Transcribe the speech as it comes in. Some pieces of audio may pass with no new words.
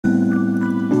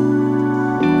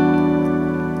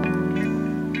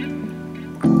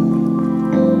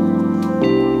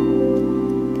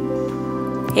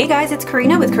Hey guys, it's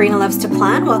Karina with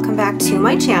KarynaLovesToPlan. Welcome back to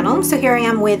my channel. So here I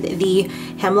am with the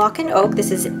Hemlock and Oak. This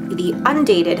is the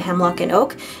undated Hemlock and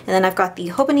Oak. And then I've got the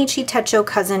Hobonichi Techo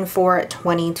Cousin for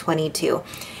 2022.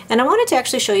 And I wanted to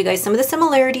actually show you guys some of the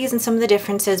similarities and some of the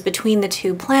differences between the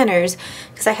two planners,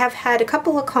 because I have had a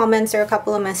couple of comments or a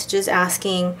couple of messages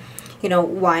asking, you know,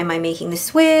 why am I making the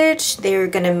switch? They're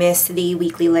gonna miss the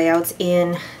weekly layouts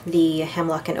in the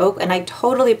Hemlock and Oak, and I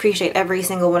totally appreciate every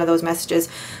single one of those messages.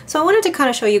 So I wanted to kind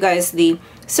of show you guys the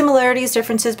similarities,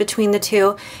 differences between the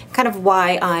two, kind of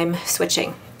why I'm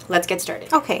switching. Let's get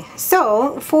started. Okay,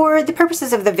 so for the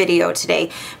purposes of the video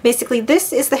today, basically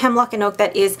this is the Hemlock and Oak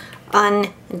that is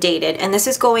undated, and this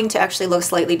is going to actually look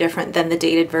slightly different than the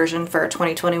dated version for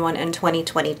 2021 and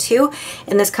 2022.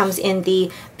 And this comes in the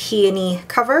peony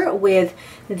cover with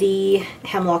the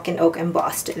Hemlock and Oak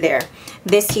embossed there.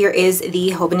 This here is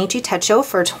the Hobonichi Techo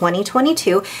for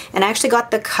 2022, and I actually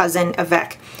got the Cousin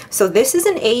Avec. So this is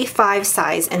an A5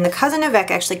 size, and the Cousin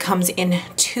Avec actually comes in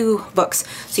two books.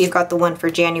 So you've got the one for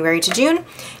January to June,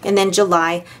 and then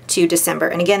July to December.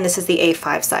 And again, this is the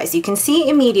A5 size. You can see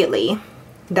immediately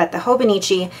that the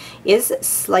Hobonichi is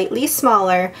slightly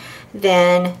smaller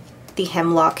than the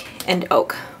Hemlock and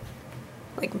Oak,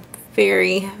 like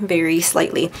very, very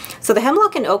slightly. So the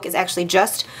Hemlock and Oak is actually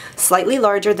just slightly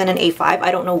larger than an A5.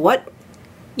 I don't know what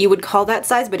you would call that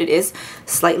size, but it is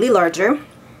slightly larger.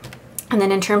 And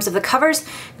then in terms of the covers,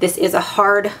 this is a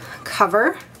hard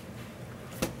cover.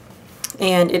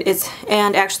 And it is,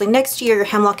 and actually next year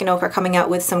Hemlock and Oak are coming out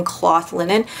with some cloth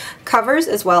linen covers,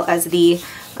 as well as the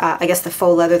I guess the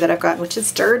faux leather that I've got, which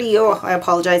is dirty. Oh, I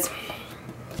apologize.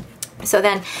 So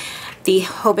then the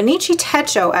Hobonichi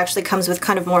Techo actually comes with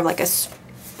kind of more like a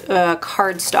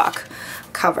cardstock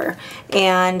cover,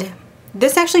 and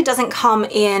this actually doesn't come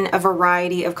in a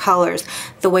variety of colors.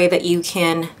 The way that you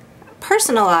can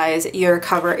personalize your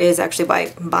cover is actually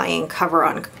by buying cover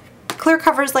on clear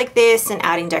covers like this and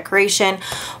adding decoration,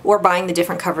 or buying the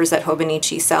different covers that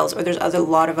Hobonichi sells, or there's a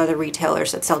lot of other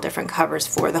retailers that sell different covers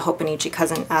for the Hobonichi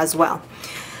Cousin as well.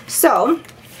 So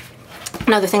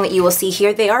another thing that you will see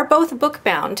here, they are both book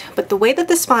bound, but the way that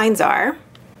the spines are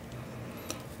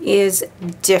is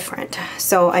different.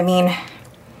 So I mean,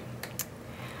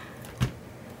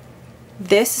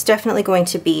 this is definitely going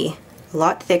to be a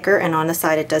lot thicker, and on the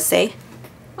side it does say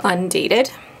undated.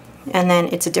 And then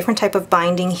it's a different type of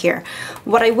binding here.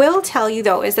 What I will tell you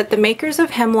though is that the makers of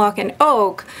Hemlock and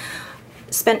Oak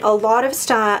spent a lot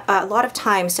of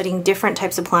time studying different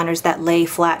types of planners that lay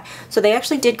flat. So they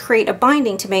actually did create a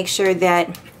binding to make sure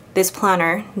that this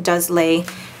planner does lay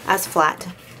as flat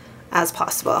as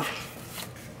possible,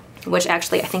 which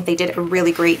actually I think they did a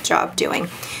really great job doing.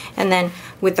 And then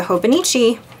with the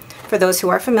Hobonichi, for those who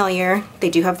are familiar,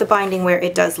 they do have the binding where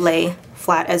it does lay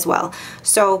flat as well.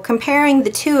 So comparing the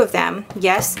two of them,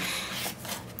 yes,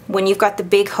 when you've got the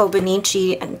big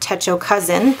Hobonichi and Techo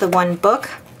Cousin, the one book,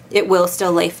 it will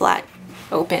still lay flat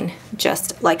open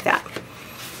just like that.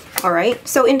 All right,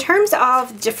 so in terms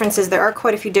of differences, there are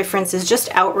quite a few differences just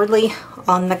outwardly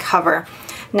on the cover.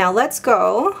 Now let's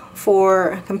go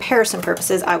for comparison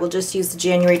purposes. I will just use the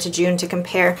January to June to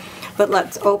compare, but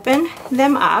let's open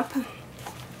them up.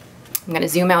 I'm going to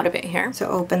zoom out a bit here. So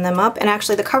open them up, and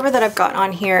actually the cover that I've got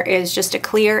on here is just a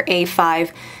clear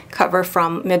A5 cover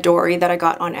from Midori that I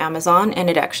got on Amazon, and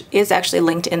it is actually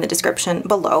linked in the description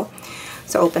below.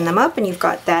 So open them up and you've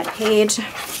got that page,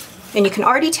 and you can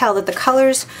already tell that the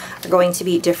colors are going to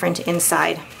be different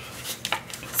inside.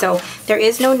 So there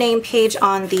is no name page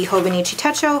on the Hobonichi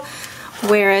Techo,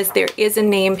 whereas there is a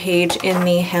name page in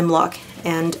the Hemlock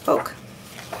and Oak.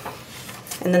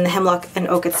 And then the Hemlock and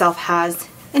Oak itself has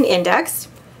an index,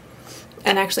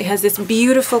 and actually has this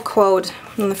beautiful quote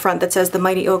on the front that says, "The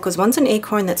mighty oak was once an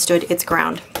acorn that stood its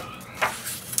ground."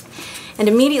 And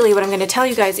immediately what I'm going to tell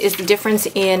you guys is the difference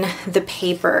in the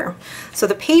paper. So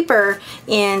the paper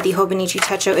in the Hobonichi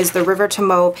Techo is the River to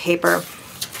Mow paper.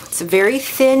 It's a very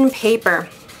thin paper,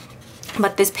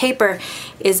 but this paper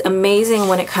is amazing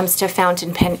when it comes to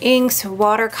fountain pen inks,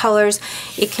 watercolors.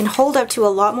 It can hold up to a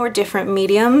lot more different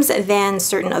mediums than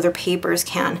certain other papers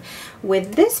can.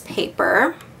 With this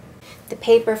paper, the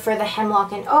paper for the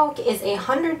Hemlock and Oak is a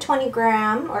 120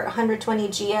 gram or 120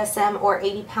 GSM or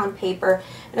 80 pound paper,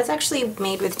 and it's actually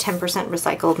made with 10%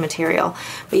 recycled material.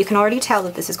 But you can already tell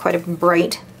that this is quite a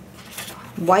bright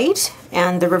white,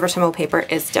 and the River to Mow paper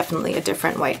is definitely a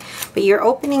different white. But you're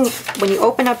opening, when you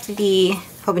open up the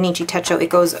Hobonichi Techo, it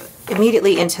goes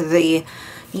immediately into the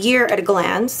year at a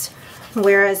glance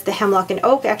whereas the Hemlock and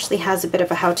Oak actually has a bit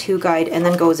of a how-to guide and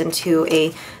then goes into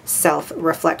a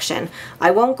self-reflection.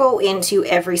 I won't go into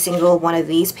every single one of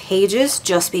these pages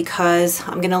just because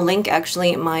I'm going to link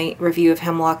actually my review of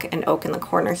Hemlock and Oak in the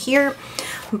corner here,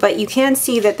 but you can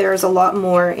see that there's a lot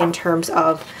more in terms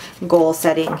of goal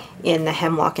setting in the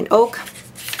Hemlock and Oak.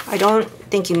 I don't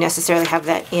think you necessarily have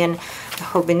that in the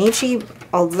Hobonichi,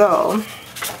 although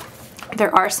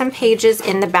there are some pages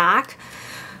in the back.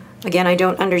 Again, I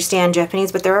don't understand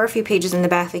Japanese, but there are a few pages in the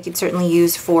back that you could certainly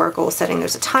use for goal setting.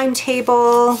 There's a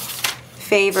timetable,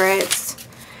 favorites,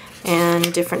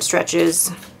 and different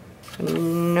stretches.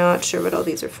 I'm not sure what all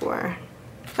these are for.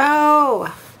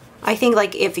 Oh, I think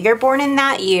like if you're born in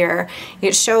that year,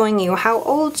 it's showing you how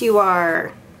old you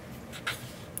are.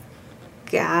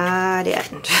 Got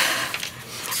it.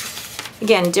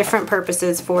 Again, different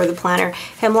purposes for the planner.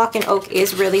 Hemlock and Oak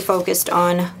is really focused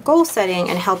on goal setting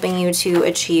and helping you to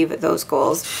achieve those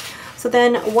goals. So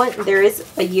then there is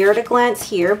a year at a glance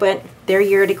here, but their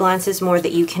year at a glance is more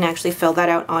that you can actually fill that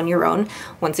out on your own.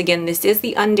 Once again, this is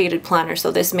the undated planner, so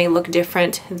this may look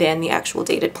different than the actual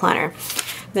dated planner.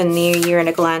 Then the year at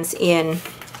a glance in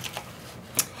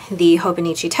the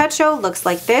Hobonichi Techo looks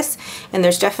like this, and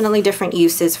there's definitely different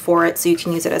uses for it. So you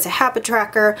can use it as a habit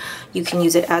tracker, you can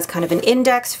use it as kind of an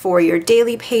index for your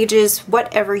daily pages,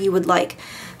 whatever you would like.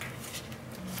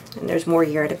 And there's more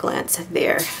year at a glance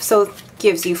there. So it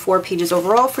gives you 4 pages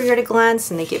overall for year at a glance,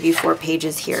 and they give you 4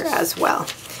 pages here as well.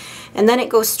 And then it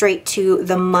goes straight to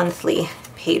the monthly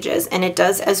pages, and it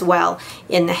does as well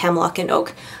in the Hemlock and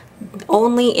Oak,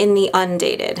 only in the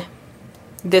undated.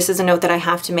 This is a note that I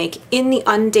have to make. In the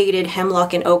undated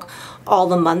Hemlock and Oak, all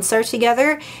the months are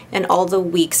together and all the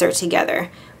weeks are together.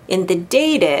 In the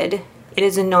dated, it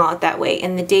is not that way.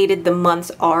 In the dated, the months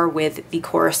are with the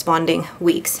corresponding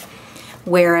weeks.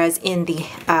 Whereas in the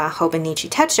Hobonichi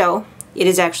Techo, it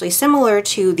is actually similar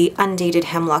to the undated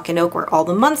Hemlock and Oak, where all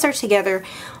the months are together,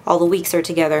 all the weeks are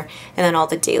together, and then all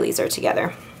the dailies are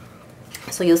together.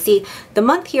 So you'll see the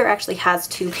month here actually has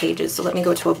 2 pages. So let me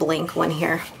go to a blank one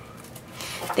here.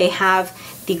 They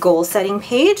have the goal setting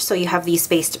page, so you have the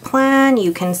space to plan,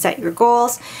 you can set your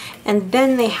goals, and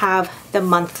then they have the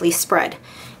monthly spread.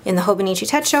 In the Hobonichi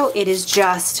Techo, it is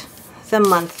just the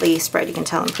monthly spread. You can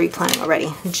tell I'm pre-planning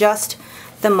already. Just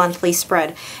the monthly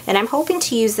spread. And I'm hoping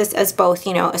to use this as both,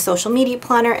 you know, a social media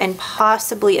planner and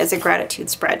possibly as a gratitude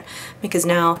spread, because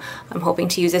now I'm hoping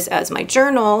to use this as my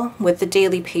journal with the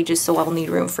daily pages, so I'll need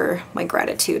room for my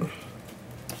gratitude.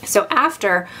 So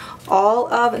after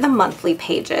all of the monthly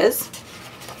pages,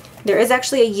 there is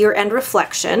actually a year-end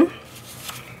reflection,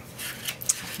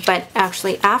 but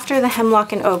actually after the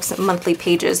Hemlock and Oak's monthly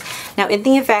pages, now in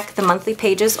the effect, the monthly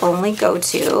pages only go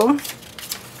to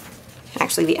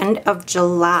actually the end of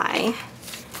July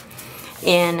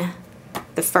in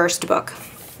the first book,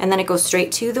 and then it goes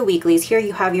straight to the weeklies. Here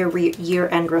you have your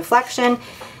year-end reflection,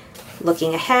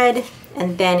 looking ahead,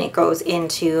 and then it goes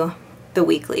into the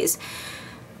weeklies.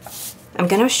 I'm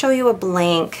going to show you a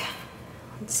blank,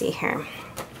 let's see here,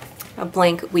 a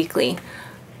blank weekly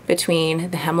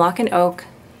between the Hemlock and Oak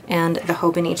and the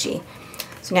Hobonichi.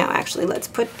 So now actually let's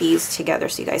put these together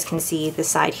so you guys can see the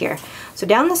side here. So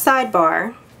down the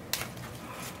sidebar,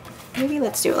 maybe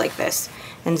let's do it like this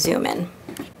and zoom in.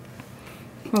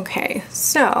 Okay,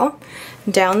 so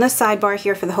down the sidebar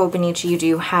here for the Hobonichi, you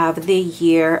do have the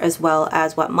year as well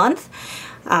as what month.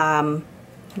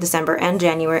 December and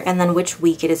January, and then which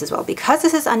week it is as well. Because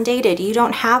this is undated, you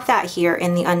don't have that here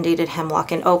in the undated Hemlock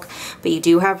and Oak, but you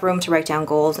do have room to write down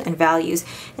goals and values,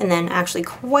 and then actually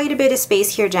quite a bit of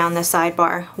space here down the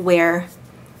sidebar where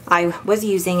I was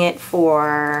using it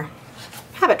for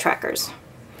habit trackers,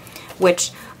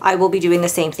 which I will be doing the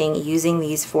same thing, using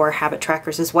these for habit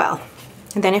trackers as well.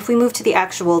 And then if we move to the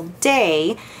actual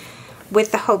day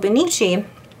with the Hobonichi,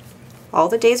 all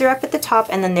the days are up at the top,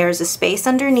 and then there's a space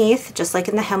underneath, just like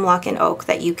in the Hemlock and Oak,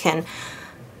 that you can,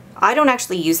 I don't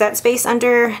actually use that space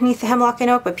underneath the Hemlock and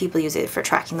Oak, but people use it for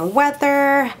tracking the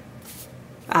weather,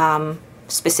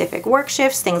 specific work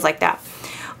shifts, things like that,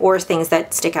 or things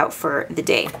that stick out for the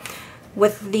day.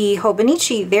 With the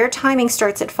Hobonichi, their timing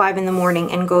starts at 5 in the morning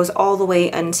and goes all the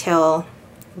way until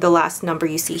the last number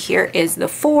you see here is the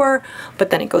 4, but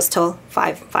then it goes till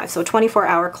 5, so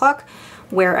 24-hour clock.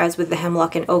 Whereas with the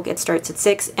Hemlock and Oak, it starts at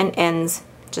 6 and ends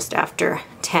just after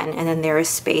 10, and then there is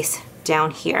space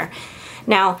down here.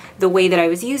 Now, the way that I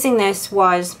was using this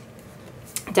was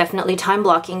definitely time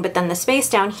blocking, but then the space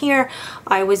down here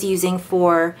I was using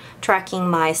for tracking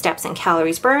my steps and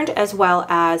calories burned, as well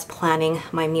as planning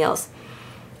my meals.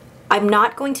 I'm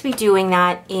not going to be doing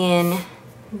that in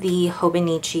the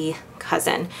Hobonichi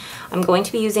cousin. I'm going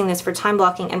to be using this for time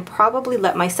blocking and probably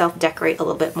let myself decorate a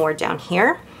little bit more down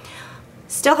here.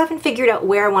 Still haven't figured out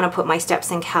where I want to put my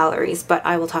steps and calories, but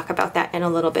I will talk about that in a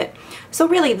little bit. So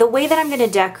really, the way that I'm going to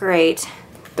decorate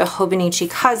the Hobonichi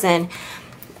cousin,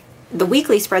 the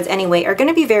weekly spreads anyway, are going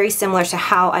to be very similar to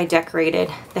how I decorated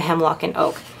the Hemlock and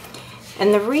Oak.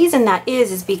 And the reason that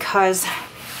is because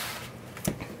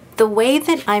the way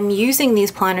that I'm using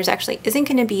these planners actually isn't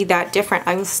going to be that different.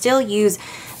 I will still use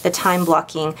the time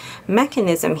blocking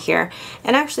mechanism here.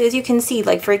 And actually, as you can see,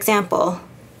 like for example,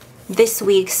 this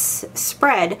week's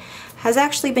spread has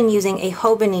actually been using a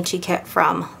Hobonichi kit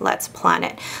from Let's Plan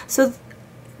It. So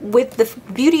with the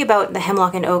beauty about the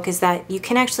Hemlock and Oak is that you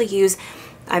can actually use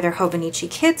either Hobonichi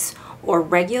kits or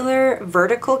regular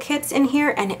vertical kits in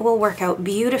here, and it will work out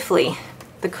beautifully.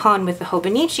 The con with the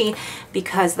Hobonichi,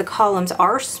 because the columns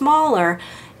are smaller,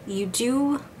 you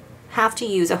do have to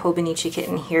use a Hobonichi kit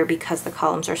in here because the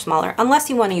columns are smaller, unless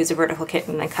you want to use a vertical kit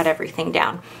and then cut everything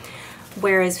down.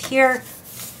 Whereas here,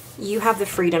 you have the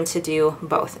freedom to do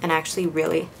both, and I actually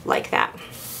really like that.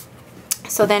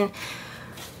 So then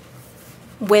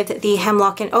with the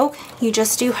Hemlock and Oak, you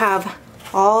just do have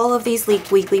all of these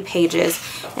weekly pages,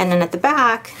 and then at the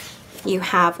back you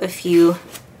have a few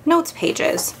notes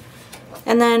pages,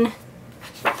 and then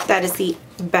that is the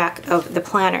back of the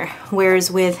planner. Whereas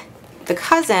with the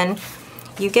cousin,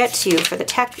 you get to, for the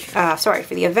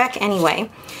for the avec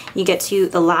anyway, you get to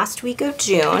the last week of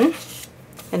June,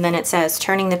 and then it says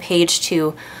turning the page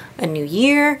to a new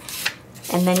year,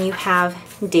 and then you have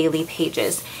daily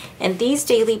pages. And these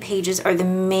daily pages are the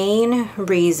main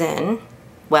reason,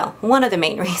 well, one of the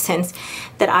main reasons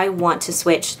that I want to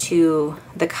switch to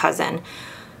the cousin.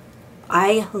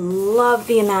 I love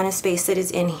the amount of space that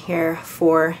is in here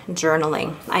for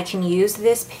journaling. I can use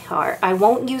this part. I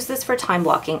won't use this for time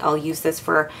blocking. I'll use this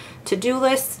for to-do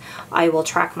lists. I will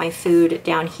track my food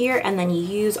down here and then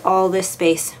use all this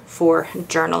space for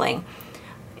journaling.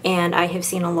 And I have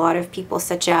seen a lot of people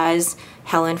such as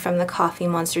Helen from the Coffee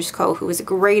Monsters Co., who is a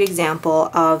great example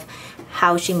of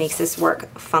how she makes this work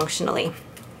functionally.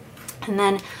 And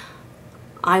then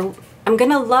I'm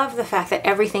gonna love the fact that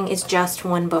everything is just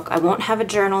one book. I won't have a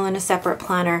journal in a separate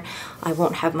planner. I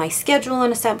won't have my schedule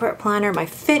in a separate planner, my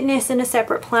fitness in a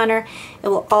separate planner. It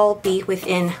will all be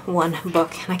within one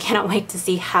book, and I cannot wait to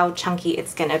see how chunky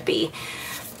it's gonna be.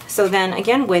 So then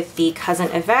again, with the Cousin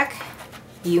Avec,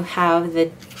 you have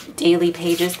the daily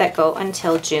pages that go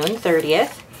until June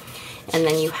 30th, and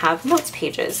then you have notes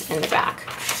pages in the back.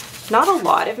 Not a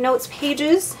lot of notes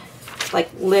pages, like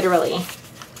literally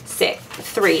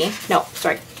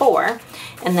 4,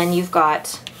 and then you've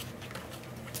got,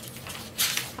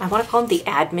 I want to call them the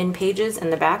admin pages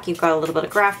in the back. You've got a little bit of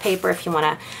graph paper if you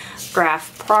want to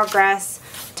graph progress,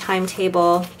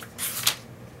 timetable.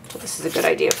 So this is a good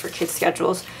idea for kids'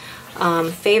 schedules.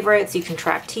 Favorites, you can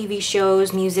track TV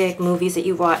shows, music, movies that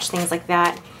you've watched, things like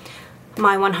that.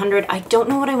 My 100, I don't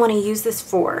know what I want to use this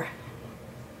for.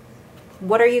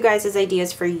 What are you guys'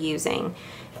 ideas for using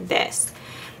this?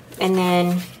 And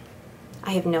then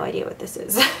I have no idea what this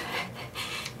is.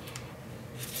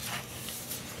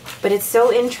 But it's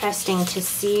so interesting to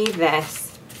see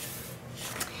this.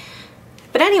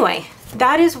 But anyway,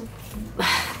 that is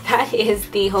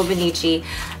the Hobonichi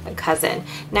cousin.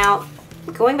 Now,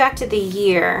 going back to the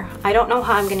year, I don't know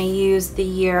how I'm going to use the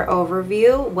year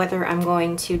overview, whether I'm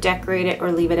going to decorate it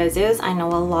or leave it as is. I know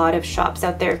a lot of shops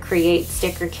out there create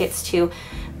sticker kits to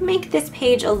make this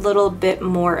page a little bit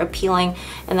more appealing,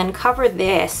 and then cover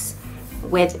this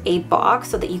with a box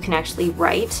so that you can actually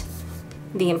write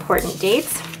the important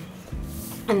dates.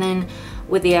 And then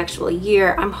with the actual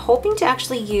year, I'm hoping to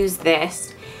actually use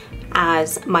this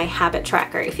as my habit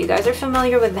tracker. If you guys are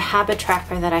familiar with the habit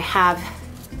tracker that I have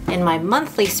in my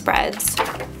monthly spreads,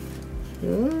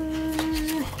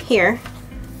 here,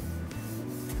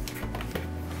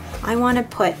 I want to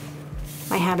put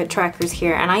my habit trackers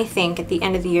here, and I think at the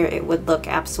end of the year it would look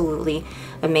absolutely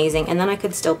amazing. And then I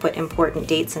could still put important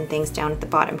dates and things down at the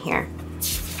bottom here.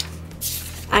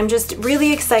 I'm just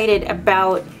really excited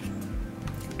about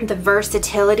the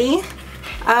versatility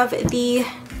of the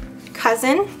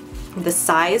cousin, the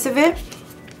size of it.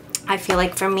 I feel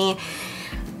like for me,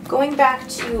 going back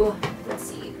to,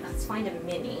 let's find a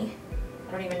mini.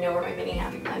 I don't even know where my mini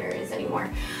happy planner is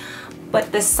anymore.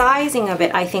 But the sizing of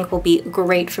it, I think, will be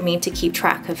great for me to keep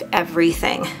track of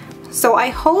everything. So I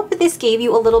hope this gave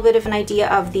you a little bit of an idea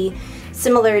of the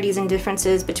similarities and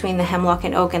differences between the Hemlock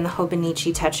and Oak and the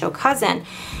Hobonichi Techo cousin.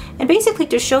 And basically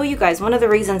to show you guys, one of the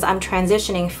reasons I'm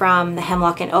transitioning from the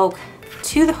Hemlock and Oak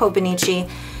to the Hobonichi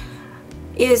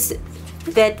is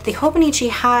that the Hobonichi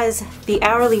has the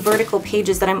hourly vertical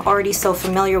pages that I'm already so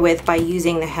familiar with by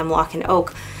using the Hemlock and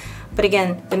Oak. But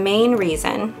again, the main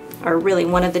reason, or really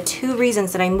one of the two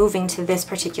reasons that I'm moving to this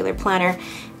particular planner,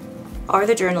 are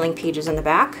the journaling pages in the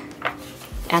back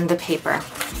and the paper.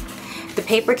 The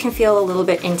paper can feel a little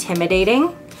bit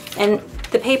intimidating, and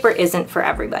the paper isn't for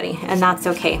everybody, and that's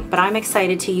okay. But I'm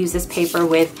excited to use this paper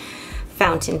with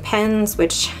fountain pens,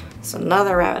 which is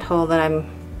another rabbit hole that I'm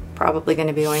probably going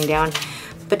to be going down.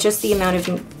 But just the amount of,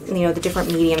 you know, the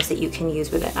different mediums that you can use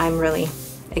with it, I'm really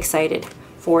excited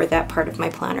for that part of my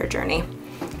planner journey.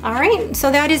 All right,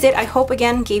 so that is it. I hope,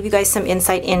 again, gave you guys some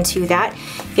insight into that.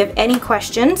 If you have any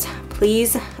questions,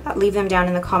 please leave them down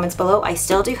in the comments below. I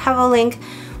still do have a link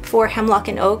for Hemlock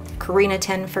and Oak,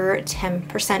 Karyna10 for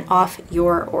 10% off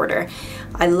your order.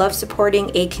 I love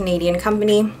supporting a Canadian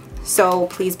company, so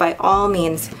please, by all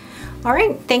means. All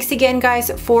right, thanks again, guys,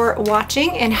 for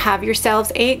watching, and have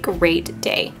yourselves a great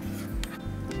day.